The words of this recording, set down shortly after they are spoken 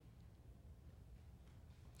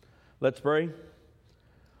Let's pray.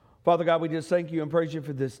 Father God, we just thank you and praise you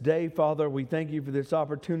for this day, Father. We thank you for this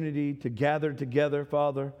opportunity to gather together,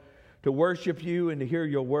 Father, to worship you and to hear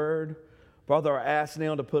your word. Father, I ask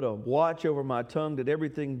now to put a watch over my tongue that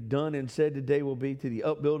everything done and said today will be to the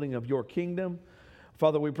upbuilding of your kingdom.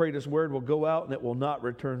 Father, we pray this word will go out and it will not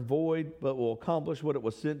return void, but will accomplish what it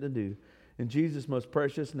was sent to do. In Jesus' most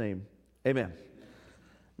precious name, amen.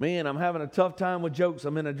 Man, I'm having a tough time with jokes.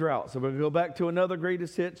 I'm in a drought. So we're going to go back to another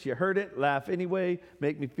greatest hits. You heard it. Laugh anyway.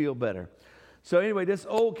 Make me feel better. So anyway, this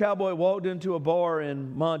old cowboy walked into a bar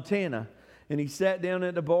in Montana, and he sat down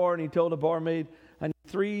at the bar, and he told the barmaid, I need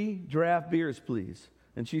 3 draft beers, please.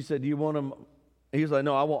 And she said, do you want them? He was like,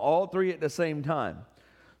 no, I want all 3 at the same time.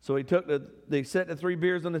 So they set the 3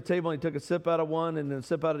 beers on the table, and he took a sip out of one, and then a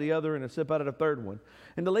sip out of the other, and a sip out of the third one.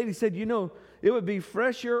 And the lady said, it would be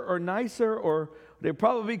fresher or nicer, or they'd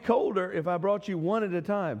probably be colder if I brought you one at a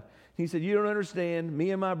time. He said, you don't understand. Me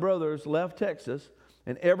and my brothers left Texas,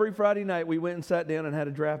 and every Friday night we went and sat down and had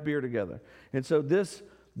a draft beer together. And so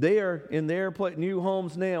they are in their new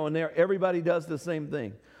homes now, and everybody does the same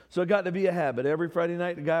thing. So it got to be a habit. Every Friday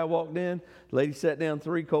night, the guy walked in, the lady sat down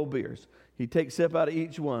 3 cold beers. He'd take a sip out of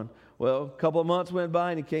each one. Well, a couple of months went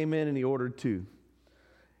by, and he came in and he ordered 2.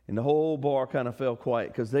 And the whole bar kind of fell quiet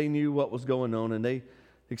because they knew what was going on, and they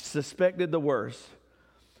suspected the worst.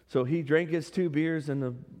 So he drank his 2 beers,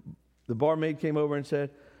 and the barmaid came over and said,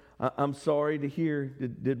 I'm sorry to hear,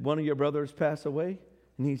 did one of your brothers pass away?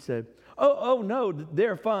 And he said, oh no,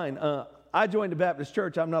 they're fine. I joined the Baptist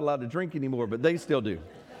church. I'm not allowed to drink anymore, but they still do.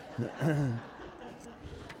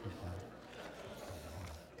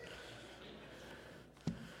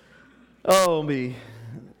 Oh, me.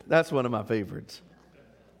 That's one of my favorites.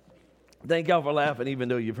 Thank y'all for laughing, even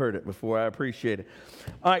though you've heard it before. I appreciate it.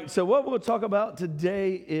 All right, so what we'll talk about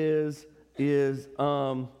today is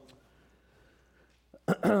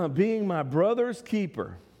being my brother's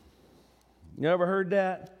keeper. You ever heard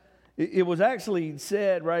that? It was actually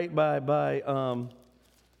said, right, by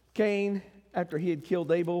Cain after he had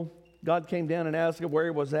killed Abel. God came down and asked him where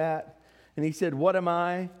he was at. And he said, what am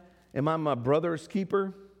I? Am I my brother's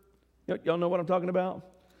keeper? Y'all know what I'm talking about?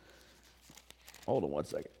 Hold on one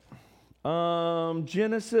second.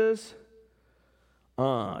 Genesis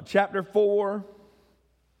chapter 4.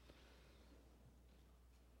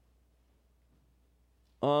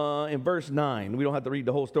 In verse 9. We don't have to read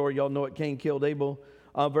the whole story. Y'all know it. Cain killed Abel.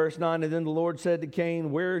 Verse 9, and then the Lord said to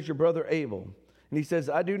Cain, where is your brother Abel? And he says,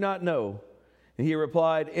 I do not know. And he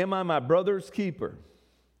replied, am I my brother's keeper?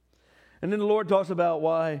 And then the Lord talks about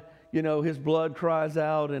why, his blood cries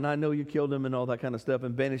out, and I know you killed him and all that kind of stuff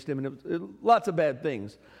and banished him, and lots of bad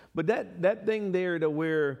things. But that thing there to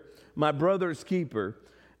where my brother's keeper,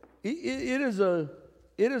 it is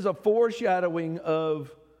a foreshadowing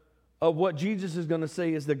of what Jesus is going to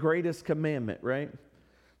say is the greatest commandment, right?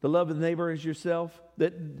 The love of the neighbor as yourself.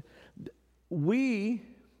 That we,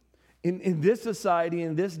 in this society,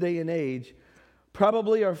 in this day and age,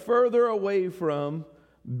 probably are further away from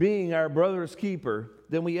being our brother's keeper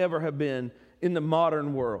than we ever have been in the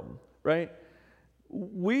modern world, right?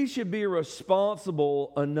 We should be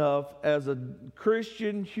responsible enough as a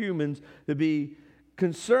Christian humans to be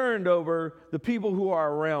concerned over the people who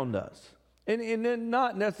are around us. And then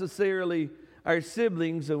not necessarily our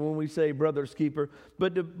siblings, and when we say brother's keeper,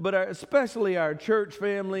 but especially our church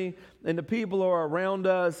family and the people who are around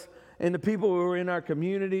us and the people who are in our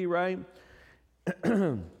community, right?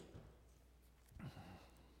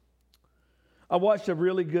 I watched a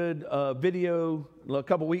really good video a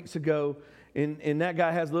couple weeks ago, and that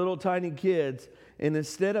guy has little tiny kids, and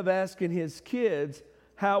instead of asking his kids,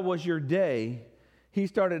 how was your day, he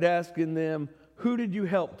started asking them, who did you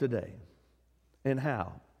help today and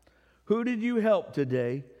how? Who did you help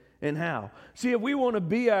today and how? See, if we want to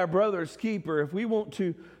be our brother's keeper, if we want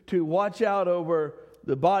to watch out over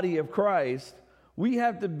the body of Christ, we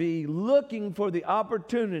have to be looking for the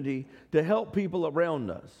opportunity to help people around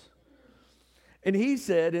us. And he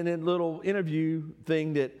said in a little interview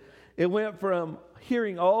thing that it went from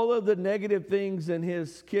hearing all of the negative things in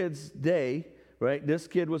his kid's day, right? This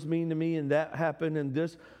kid was mean to me and that happened and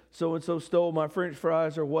this so-and-so stole my French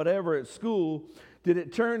fries or whatever at school. Did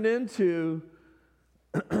it turn into,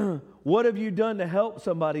 what have you done to help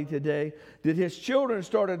somebody today? Did his children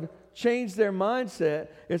started change their mindset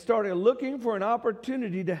and started looking for an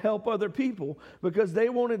opportunity to help other people because they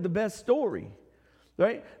wanted the best story?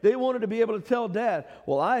 Right? They wanted to be able to tell dad,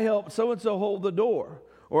 well, I helped so-and-so hold the door,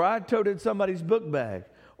 or I toted somebody's book bag,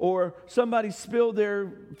 or somebody spilled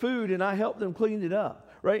their food and I helped them clean it up,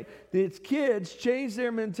 right? Its kids changed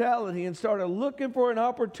their mentality and started looking for an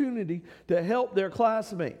opportunity to help their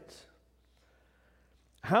classmates.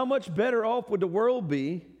 How much better off would the world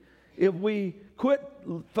be if we quit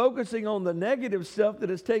focusing on the negative stuff that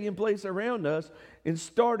is taking place around us and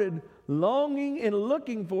started longing and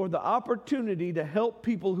looking for the opportunity to help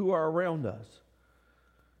people who are around us?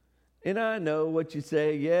 And I know what you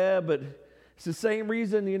say, yeah, but it's the same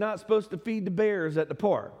reason you're not supposed to feed the bears at the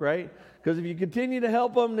park, right? Because if you continue to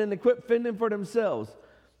help them, then they quit fending for themselves.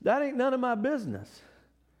 That ain't none of my business.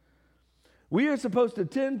 We are supposed to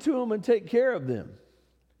tend to them and take care of them,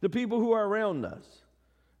 the people who are around us,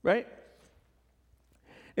 right?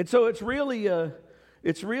 And so it's really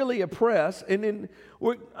a press. And then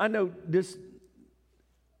I know this,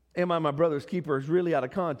 am I my brother's keeper, is really out of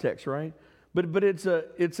context, right? But it's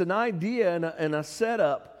an idea and a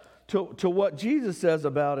setup to what Jesus says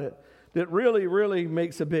about it that really, really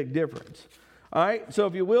makes a big difference. All right, so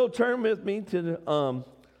if you will, turn with me to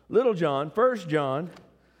Little John, 1 John,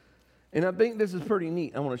 and I think this is pretty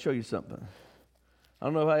neat. I want to show you something. I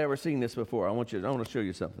don't know if I've ever seen this before. I want to show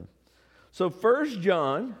you something. So 1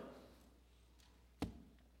 John,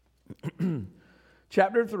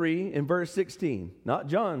 chapter 3 and verse 16. Not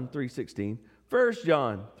John 3:16. 1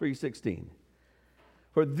 John 3:16.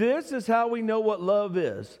 For this is how we know what love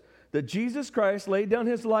is, that Jesus Christ laid down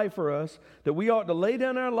his life for us, that we ought to lay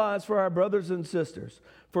down our lives for our brothers and sisters.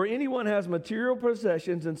 For anyone has material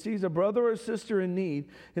possessions and sees a brother or sister in need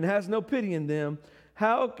and has no pity in them,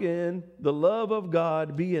 how can the love of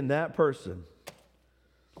God be in that person?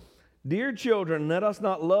 Dear children, let us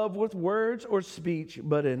not love with words or speech,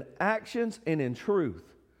 but in actions and in truth.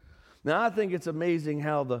 Now, I think it's amazing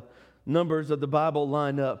how the numbers of the Bible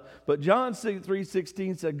line up. But John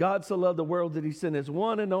 3:16 said, God so loved the world that he sent his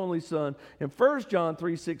one and only son. And 1 John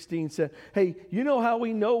 3:16 said, hey, you know how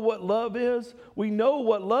we know what love is? We know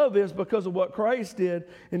what love is because of what Christ did.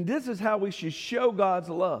 And this is how we should show God's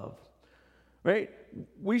love, right?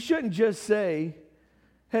 We shouldn't just say,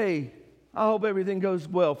 hey, I hope everything goes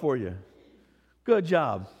well for you. Good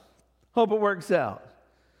job. Hope it works out.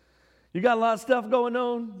 You got a lot of stuff going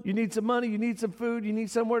on. You need some money. You need some food. You need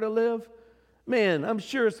somewhere to live. Man, I'm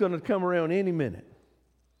sure it's going to come around any minute.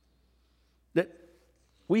 That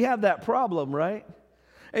we have that problem, right?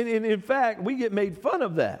 And in fact, we get made fun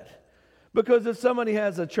of that. Because if somebody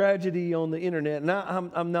has a tragedy on the internet, and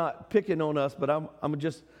I'm not picking on us, but I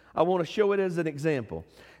want to show it as an example.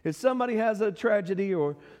 If somebody has a tragedy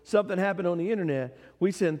or something happened on the internet,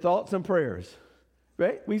 we send thoughts and prayers,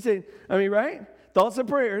 right? Right? Thoughts and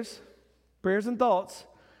prayers. Prayers and thoughts.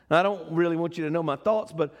 And I don't really want you to know my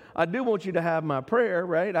thoughts, but I do want you to have my prayer,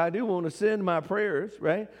 right? I do want to send my prayers,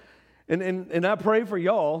 right? And I pray for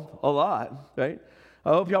y'all a lot, right? I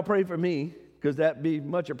hope y'all pray for me because that'd be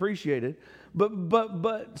much appreciated.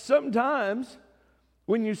 But sometimes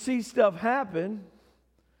when you see stuff happen,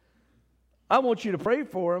 I want you to pray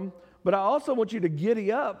for them, but I also want you to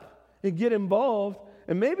giddy up and get involved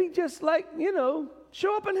and maybe just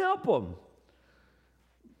show up and help them.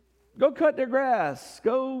 Go cut their grass.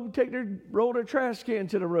 Go roll their trash can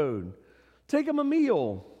to the road. Take them a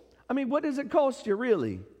meal. What does it cost you,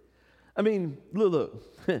 really? Look.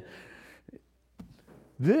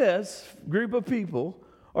 This group of people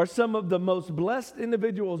are some of the most blessed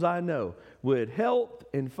individuals I know, with health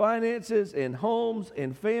and finances and homes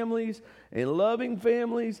and families and loving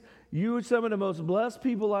families. You are some of the most blessed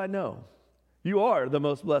people I know. You are the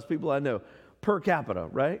most blessed people I know, per capita,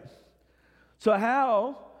 right? So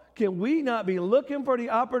how can we not be looking for the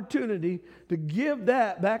opportunity to give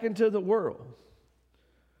that back into the world?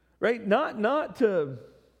 Right? Not to,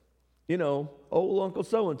 old Uncle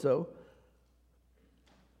so-and-so,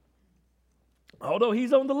 although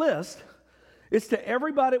he's on the list. It's to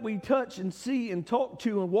everybody we touch and see and talk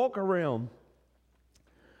to and walk around.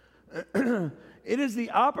 It is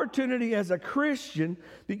the opportunity as a Christian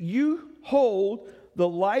that you hold the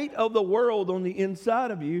light of the world on the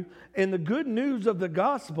inside of you and the good news of the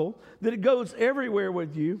gospel, that it goes everywhere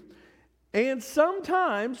with you. And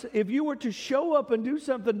sometimes if you were to show up and do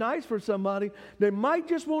something nice for somebody, they might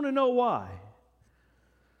just want to know why.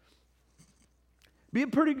 Be a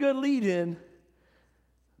pretty good lead-in.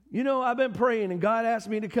 I've been praying and God asked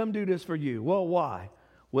me to come do this for you. Well, why?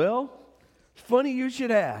 Well, it's funny you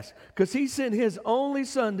should ask, because he sent his only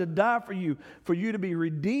son to die for you to be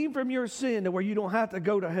redeemed from your sin to where you don't have to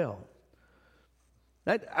go to hell.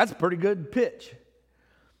 That's a pretty good pitch.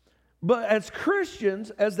 But as Christians,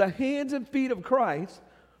 as the hands and feet of Christ,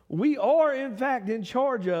 we are in fact in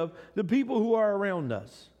charge of the people who are around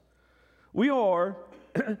us. We are.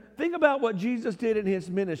 Think about what Jesus did in his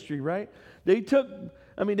ministry, right? They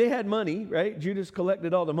had money, right? Judas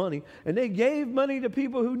collected all the money, and they gave money to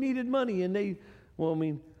people who needed money. And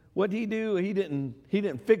what did he do? He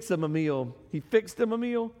didn't fix them a meal. He fixed them a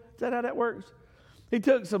meal. Is that how that works? He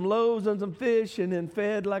took some loaves and some fish and then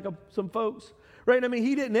fed some folks. Right? I mean,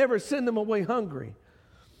 he didn't ever send them away hungry.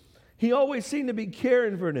 He always seemed to be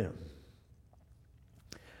caring for them.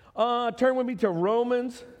 Turn with me to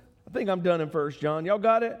Romans. I think I'm done in 1 John. Y'all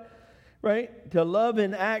got it? Right? To love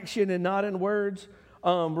in action and not in words.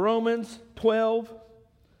 Romans 12.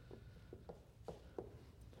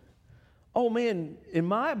 Oh man, in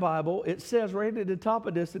my Bible, it says right at the top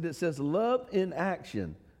of this that it says love in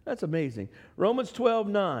action. That's amazing. Romans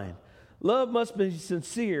 12:9. Love must be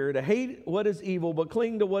sincere, to hate what is evil, but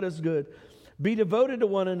cling to what is good. Be devoted to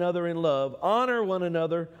one another in love. Honor one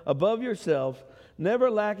another above yourself, never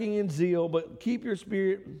lacking in zeal, but keep your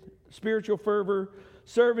spiritual fervor,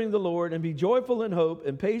 serving the Lord, and be joyful in hope,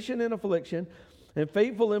 and patient in affliction, and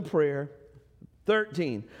faithful in prayer.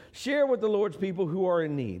 13. Share with the Lord's people who are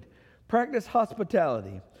in need. Practice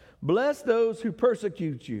hospitality. Bless those who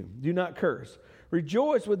persecute you. Do not curse.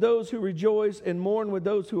 Rejoice with those who rejoice and mourn with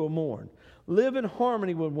those who mourn. Live in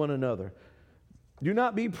harmony with one another. Do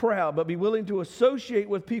not be proud, but be willing to associate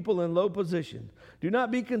with people in low position. Do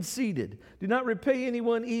not be conceited. Do not repay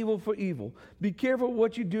anyone evil for evil. Be careful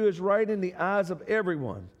what you do is right in the eyes of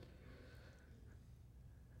everyone.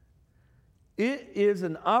 It is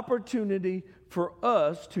an opportunity for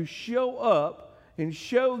us to show up and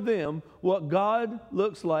show them what God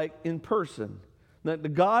looks like in person. That the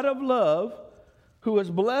God of love, who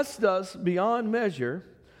has blessed us beyond measure,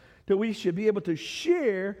 that we should be able to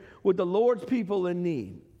share with the Lord's people in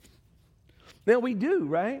need. Now we do,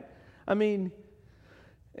 right? I mean,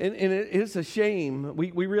 and it's a shame.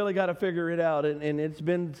 We really got to figure it out. And it's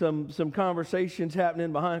been some conversations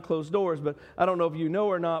happening behind closed doors. But I don't know if you know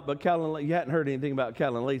or not, but you hadn't heard anything about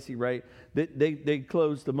Cal and Lacey, right? They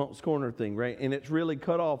closed the Monk's Corner thing, right? And it's really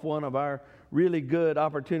cut off one of our really good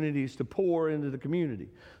opportunities to pour into the community.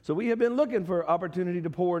 So we have been looking for opportunity to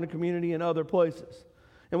pour in the community in other places.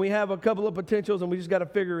 And we have a couple of potentials, and we just got to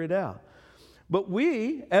figure it out. But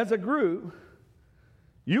we, as a group,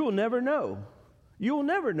 you will never know. You will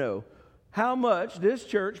never know how much this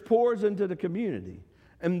church pours into the community.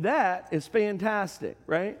 And that is fantastic,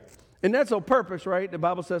 right? And that's on purpose, right? The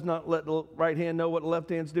Bible says not let the right hand know what the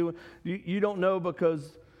left hand's doing. You don't know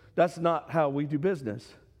because that's not how we do business.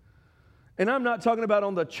 And I'm not talking about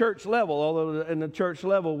on the church level, although in the church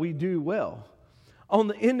level we do well. On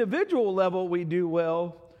the individual level we do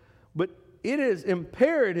well, but it is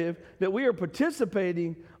imperative that we are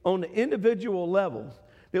participating on the individual level.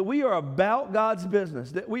 That we are about God's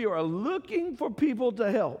business, that we are looking for people to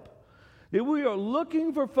help, that we are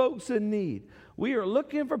looking for folks in need. We are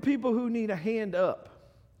looking for people who need a hand up.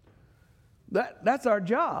 That's our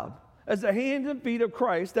job. As the hands and feet of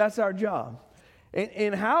Christ, that's our job.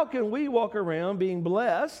 And how can we walk around being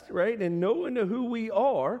blessed, right, and knowing who we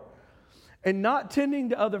are and not tending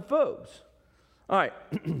to other folks? All right.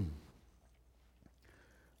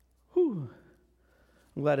 Whew.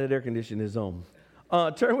 I'm glad that air conditioning is on.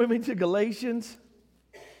 Turn with me to Galatians.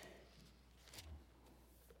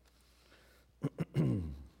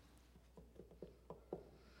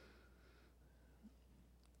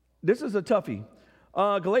 This is a toughie.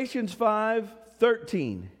 Galatians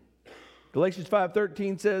 5:13. Galatians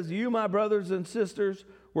 5:13 says, "You, my brothers and sisters,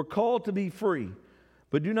 were called to be free,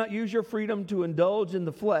 but do not use your freedom to indulge in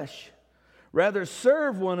the flesh. Rather,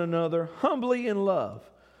 serve one another humbly in love.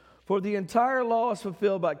 For the entire law is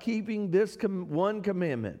fulfilled by keeping this one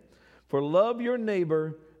commandment, for love your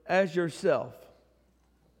neighbor as yourself."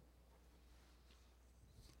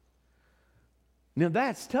 Now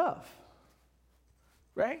that's tough,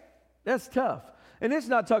 right? That's tough. And it's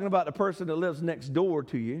not talking about the person that lives next door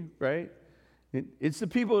to you, right? It's the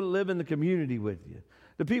people that live in the community with you,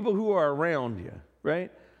 the people who are around you, right?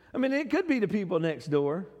 I mean, it could be the people next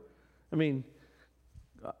door. I mean,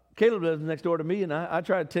 Caleb lives next door to me, and I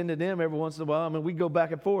try to tend to them every once in a while. I mean, we go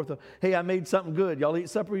back and forth. Hey, I made something good. Y'all eat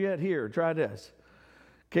supper yet? Here, try this.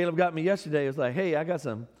 Caleb got me yesterday. It was like, hey, I got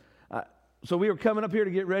some. So we were coming up here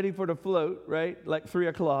to get ready for the float, right, like 3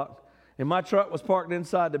 o'clock, and my truck was parked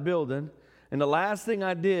inside the building, and the last thing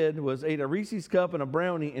I did was ate a Reese's cup and a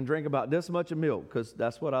brownie and drank about this much of milk, because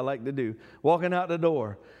that's what I like to do, walking out the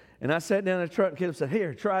door. And I sat down in the truck, and Caleb said,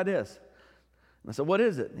 here, try this. And I said, what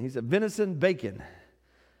is it? And he said, venison bacon.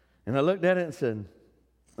 And I looked at it and said,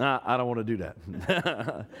 I don't want to do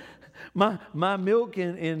that. my milk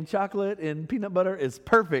and chocolate and peanut butter is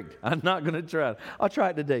perfect. I'm not going to try it. I'll try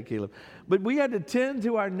it today, Caleb. But we had to tend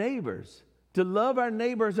to our neighbors, to love our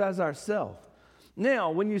neighbors as ourselves.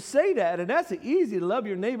 Now, when you say that, and that's easy to love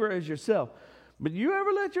your neighbor as yourself, but you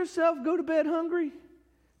ever let yourself go to bed hungry?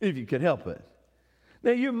 If you can help it.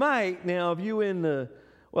 Now, you might, now, if you in the,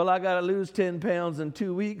 well, I got to lose 10 pounds in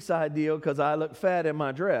 2 weeks ideal because I look fat in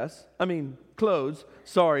my dress. I mean, clothes.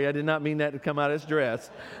 Sorry, I did not mean that to come out as dress.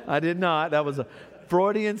 I did not. That was a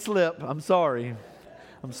Freudian slip. I'm sorry.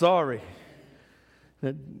 I'm sorry.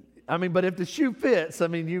 I mean, but if the shoe fits, I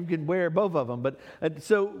mean, you can wear both of them. But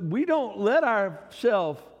so we don't let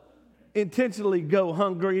ourselves intentionally go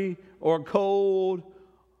hungry or cold.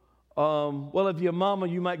 Well, if you're a mama,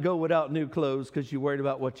 you might go without new clothes because you're worried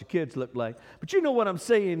about what your kids look like. But you know what I'm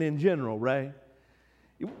saying in general, right?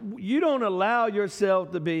 You don't allow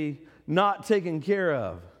yourself to be not taken care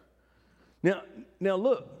of. Now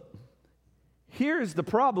look, here's the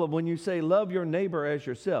problem when you say love your neighbor as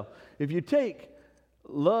yourself. If you take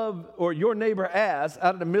love or your neighbor as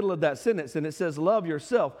out of the middle of that sentence and it says love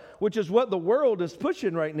yourself, which is what the world is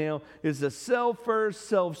pushing right now, is the self-first,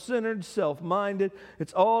 self-centered, self-minded.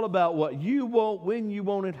 It's all about what you want, when you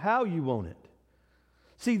want it, how you want it.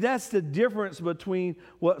 See, that's the difference between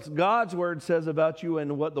what God's word says about you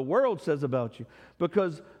and what the world says about you.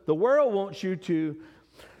 Because the world wants you to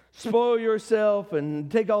spoil yourself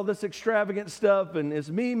and take all this extravagant stuff and it's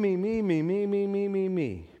me, me, me, me, me, me, me, me,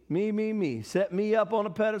 me. Me, me, me. Set me up on a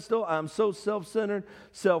pedestal. I'm so self-centered,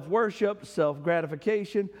 self-worship,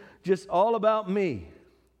 self-gratification, just all about me.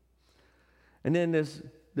 And then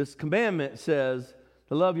this commandment says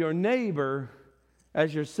to love your neighbor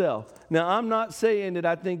as yourself. Now, I'm not saying that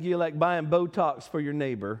I think you like buying Botox for your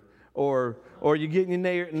neighbor or you're getting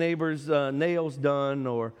your neighbor's nails done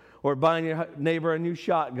or buying your neighbor a new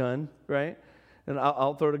shotgun, right? And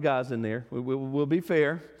I'll throw the guys in there. We'll be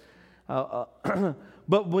fair.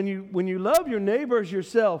 But when you love your neighbors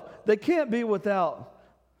yourself, they can't be without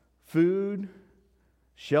food,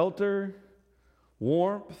 shelter,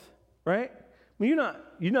 warmth, right? I mean,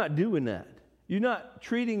 you're not doing that. You're not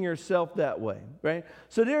treating yourself that way, right?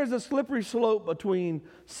 So there's a slippery slope between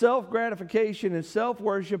self-gratification and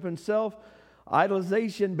self-worship and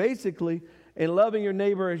self-idolization, basically, and loving your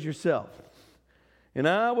neighbor as yourself. And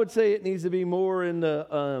I would say it needs to be more in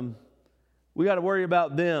the, we got to worry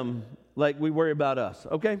about them like we worry about us,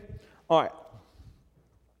 okay? All right.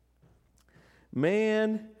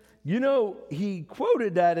 Man, you know, he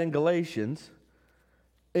quoted that in Galatians.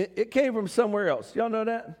 It came from somewhere else. Y'all know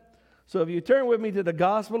that? So if you turn with me to the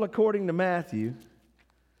Gospel according to Matthew.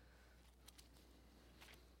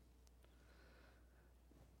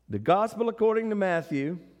 The Gospel according to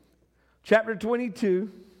Matthew, chapter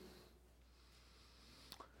 22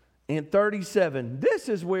 and 37. This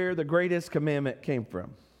is where the greatest commandment came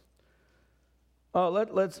from.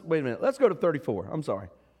 Let's wait a minute. Let's go to 34. I'm sorry.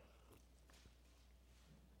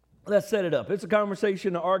 Let's set it up. It's a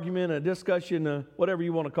conversation, an argument, a discussion, whatever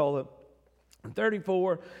you want to call it.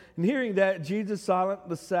 34. And hearing that, Jesus silenced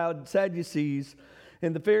the Sadducees,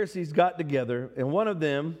 and the Pharisees got together, and one of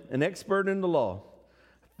them, an expert in the law,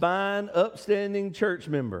 fine, upstanding church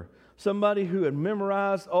member, somebody who had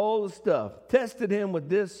memorized all the stuff, tested him with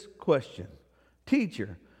this question: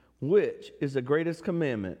 Teacher, which is the greatest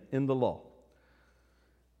commandment in the law?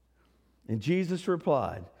 And Jesus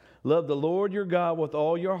replied, love the Lord your God with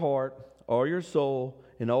all your heart, all your soul,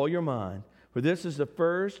 and all your mind, for this is the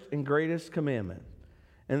first and greatest commandment.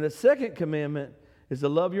 And the second commandment is to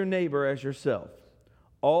love your neighbor as yourself.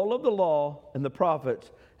 All of the law and the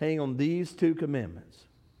prophets hang on these two commandments.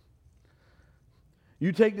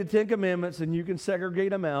 You take the 10 commandments and you can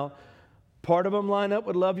segregate them out. Part of them line up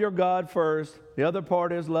with love your God first. The other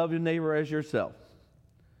part is love your neighbor as yourself.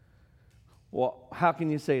 Well, how can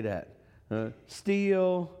you say that?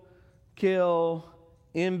 Steal, kill,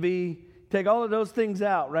 envy. Take all of those things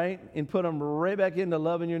out, right? And put them right back into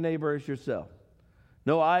loving your neighbor as yourself.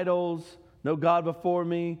 No idols, no God before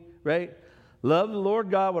me, right? Love the Lord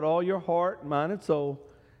God with all your heart, mind, and soul,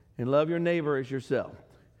 and love your neighbor as yourself.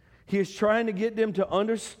 He is trying to get them to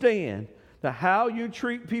understand that how you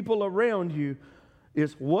treat people around you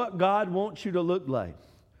is what God wants you to look like.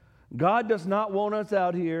 God does not want us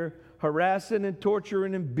out here harassing and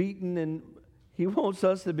torturing and beating, and He wants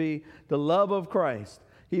us to be the love of Christ.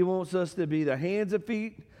 He wants us to be the hands and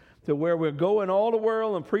feet to where we're going all the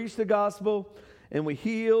world and preach the gospel, and we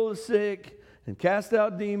heal the sick and cast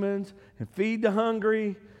out demons and feed the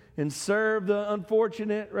hungry and serve the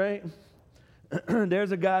unfortunate, right?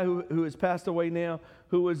 There's a guy who has passed away now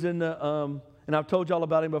who was in the, and I've told y'all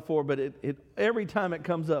about him before, but every time it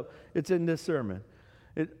comes up, it's in this sermon.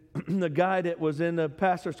 The guy that was in the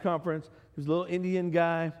pastor's conference, he was a little Indian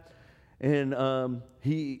guy, and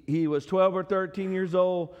he was 12 or 13 years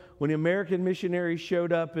old when the American missionaries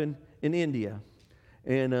showed up in India.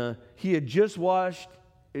 And he had just watched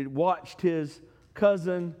his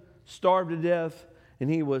cousin starve to death and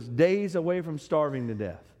he was days away from starving to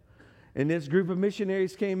death. And this group of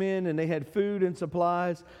missionaries came in, and they had food and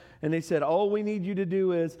supplies, and they said, all we need you to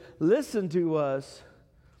do is listen to us.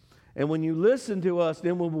 And when you listen to us,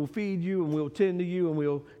 then we will feed you, and we'll tend to you, and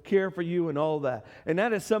we'll care for you, and all that. And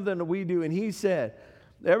that is something that we do. And he said,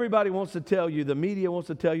 everybody wants to tell you, the media wants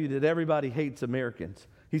to tell you that everybody hates Americans.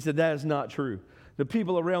 He said, that is not true. The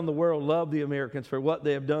people around the world love the Americans for what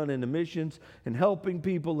they have done in the missions and helping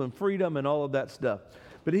people and freedom and all of that stuff.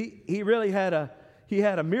 But he really had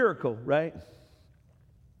a miracle, right?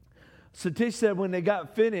 Satish said when they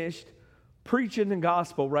got finished preaching the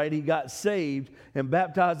gospel, right, he got saved and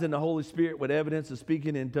baptized in the Holy Spirit with evidence of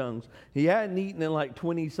speaking in tongues. He hadn't eaten in like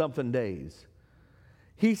 20-something days.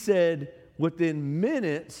 He said within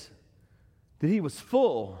minutes that he was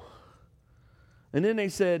full. And then they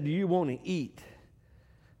said, do you want to eat?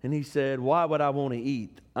 And he said, why would I want to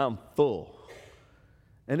eat? I'm full.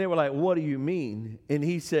 And they were like, what do you mean? And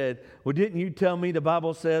he said, well, didn't you tell me the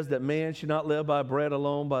Bible says that man should not live by bread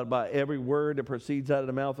alone, but by every word that proceeds out of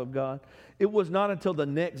the mouth of God? It was not until the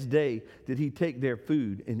next day did he take their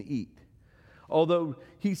food and eat. Although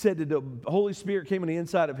he said that the Holy Spirit came on the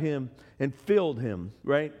inside of him and filled him,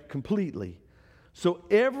 right, completely. So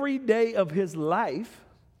every day of his life,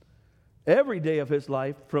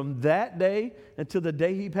 from that day until the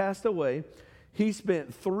day he passed away, he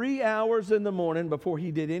spent 3 hours in the morning before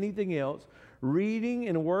he did anything else, reading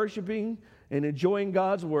and worshiping and enjoying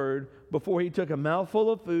God's word before he took a mouthful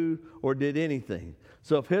of food or did anything.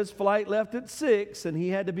 So if his flight left at 6 and he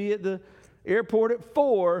had to be at the airport at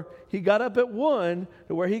 4, he got up at 1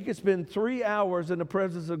 to where he could spend 3 hours in the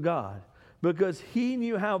presence of God because he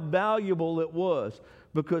knew how valuable it was,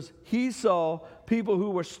 because he saw people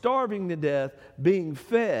who were starving to death being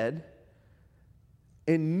fed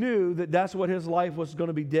and knew that that's what his life was going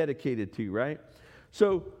to be dedicated to, right?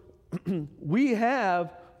 So we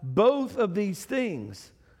have both of these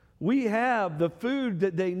things. We have the food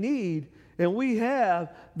that they need, and we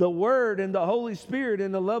have the Word and the Holy Spirit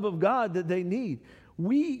and the love of God that they need.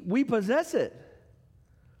 We possess it.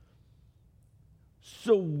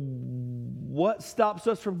 So what stops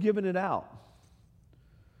us from giving it out?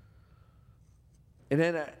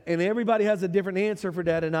 And everybody has a different answer for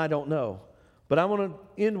that, and I don't know. But I want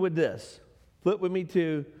to end with this. Flip with me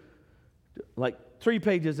to like 3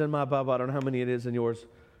 pages in my Bible. I don't know how many it is in yours.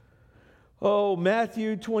 Oh,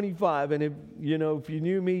 Matthew 25. And if you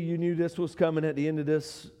knew me, you knew this was coming at the end of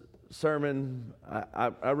this sermon.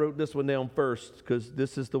 I wrote this one down first because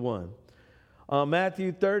this is the one.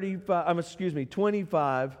 Matthew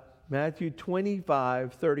 25. Matthew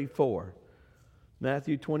 25, 34.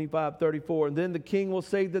 Matthew 25, 34. And then the king will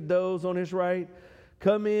say to those on his right,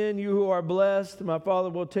 come in, you who are blessed. My Father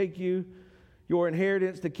will take you. Your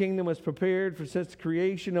inheritance, the kingdom was prepared for since the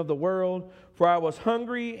creation of the world. For I was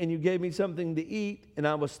hungry, and you gave me something to eat. And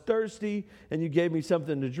I was thirsty, and you gave me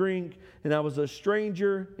something to drink. And I was a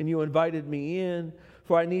stranger, and you invited me in.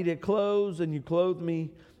 For I needed clothes, and you clothed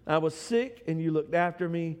me. I was sick, and you looked after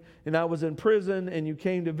me. And I was in prison, and you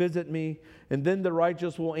came to visit me. And then the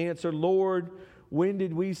righteous will answer, Lord, when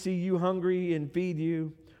did we see you hungry and feed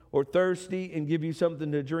you, or thirsty and give you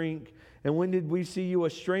something to drink? And when did we see you a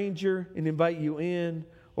stranger and invite you in,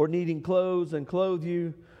 or needing clothes and clothe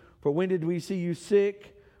you? For when did we see you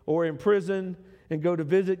sick or in prison and go to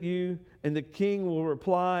visit you? And the king will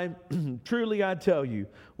reply, truly I tell you,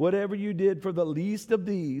 whatever you did for the least of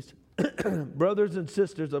these, brothers and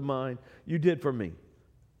sisters of mine, you did for me.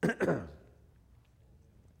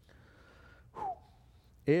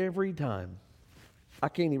 Every time. I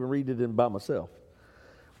can't even read it in by myself.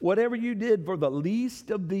 Whatever you did for the least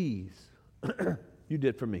of these, you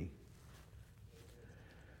did for me.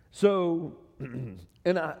 So, and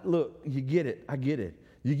you get it. I get it.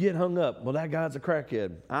 You get hung up. Well, that guy's a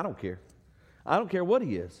crackhead. I don't care. I don't care what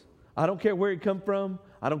he is. I don't care where he come from.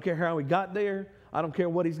 I don't care how he got there. I don't care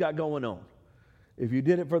what he's got going on. If you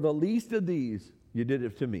did it for the least of these, you did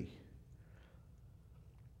it to me.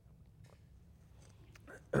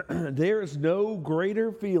 There is no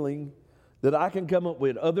greater feeling that I can come up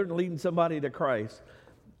with other than leading somebody to Christ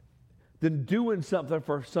than doing something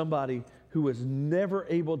for somebody who is never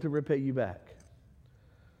able to repay you back.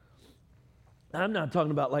 I'm not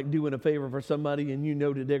talking about like doing a favor for somebody and you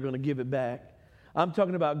know that they're going to give it back. I'm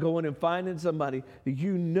talking about going and finding somebody that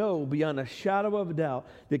you know beyond a shadow of a doubt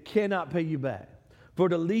that cannot pay you back. For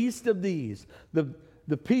the least of these,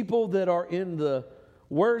 the people that are in the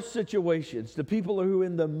worst situations, the people who are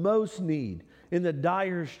in the most need, in the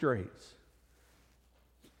dire straits,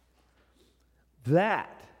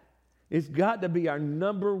 that It's got to be our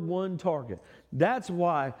number one target. That's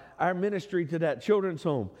why our ministry to that children's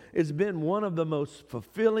home has been one of the most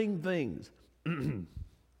fulfilling things.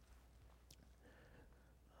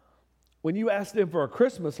 When you ask them for a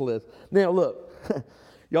Christmas list, now look,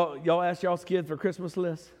 y'all ask y'all's kids for Christmas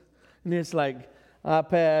lists, and it's like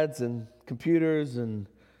iPads and computers and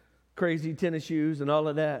crazy tennis shoes and all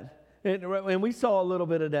of that. And we saw a little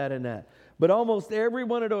bit of that in that. But almost every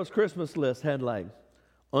one of those Christmas lists had like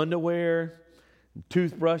underwear,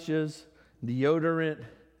 toothbrushes, deodorant,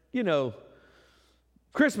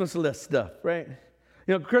 Christmas list stuff, right?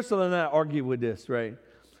 Crystal and I argue with this, right?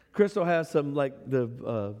 Crystal has some like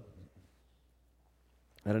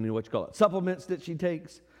I don't know what you call it, supplements that she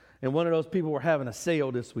takes. And one of those people were having a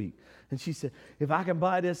sale this week. And she said, if I can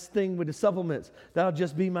buy this thing with the supplements, that'll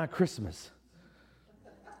just be my Christmas.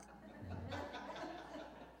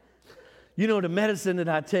 The medicine that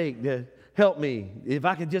I take to help me, if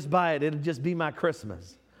I can just buy it, it'll just be my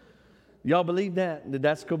Christmas. Y'all believe that?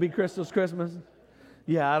 That's going to be Crystal's Christmas?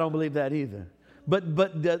 Yeah, I don't believe that either. But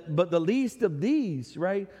the least of these,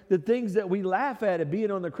 right? The things that we laugh at it being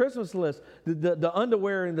on the Christmas list, the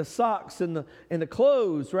underwear and the socks and the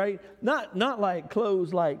clothes, right? Not like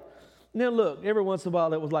clothes like, now look, every once in a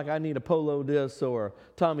while it was like, I need a polo this or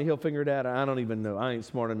Tommy Hilfiger that. I don't even know. I ain't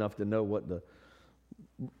smart enough to know what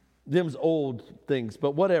them's old things,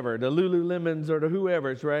 but whatever, the Lululemons or the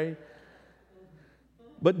whoever's, right?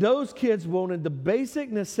 But those kids wanted the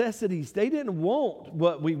basic necessities. They didn't want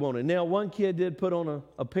what we wanted. Now, one kid did put on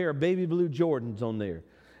a pair of baby blue Jordans on there.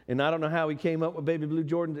 And I don't know how he came up with baby blue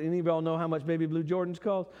Jordans. Any of y'all know how much baby blue Jordans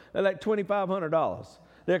cost? They're like $2,500.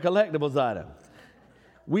 They're a collectibles item.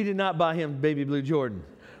 We did not buy him baby blue Jordans.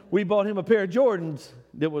 We bought him a pair of Jordans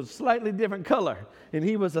that was slightly different color. And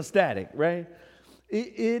he was ecstatic, right?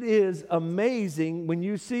 It is amazing when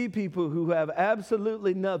you see people who have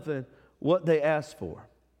absolutely nothing what they ask for.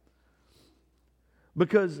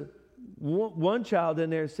 Because one child in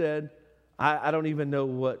there said, I don't even know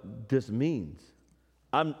what this means.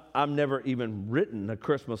 I've never even written a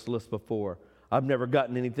Christmas list before. I've never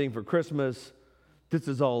gotten anything for Christmas. This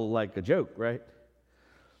is all like a joke, right?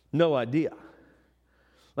 No idea.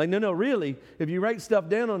 Like, no, really, if you write stuff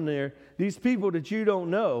down on there, these people that you don't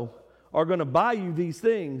know are going to buy you these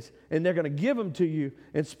things, and they're going to give them to you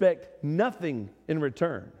and expect nothing in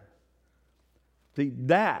return. See,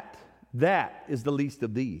 that is the least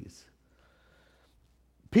of these.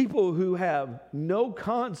 People who have no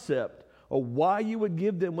concept of why you would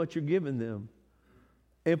give them what you're giving them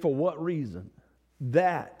and for what reason.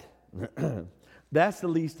 That's the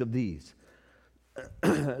least of these.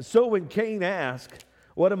 So when Cain asked,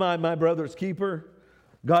 what am I, my brother's keeper?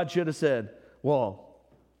 God should have said, well,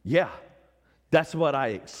 yeah, that's what I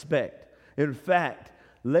expect. In fact,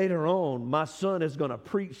 later on, my son is going to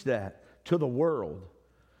preach that to the world.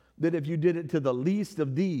 That if you did it to the least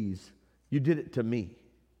of these, you did it to me.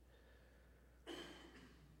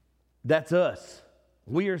 That's us.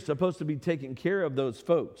 We are supposed to be taking care of those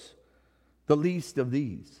folks, the least of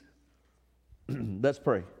these. Let's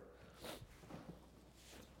pray.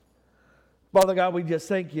 Father God, we just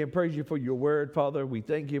thank you and praise you for your word, Father. We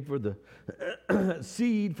thank you for the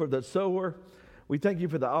seed, for the sower. We thank you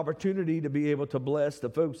for the opportunity to be able to bless the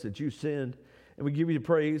folks that you send. And we give you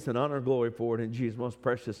praise and honor and glory for it in Jesus' most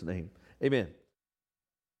precious name. Amen.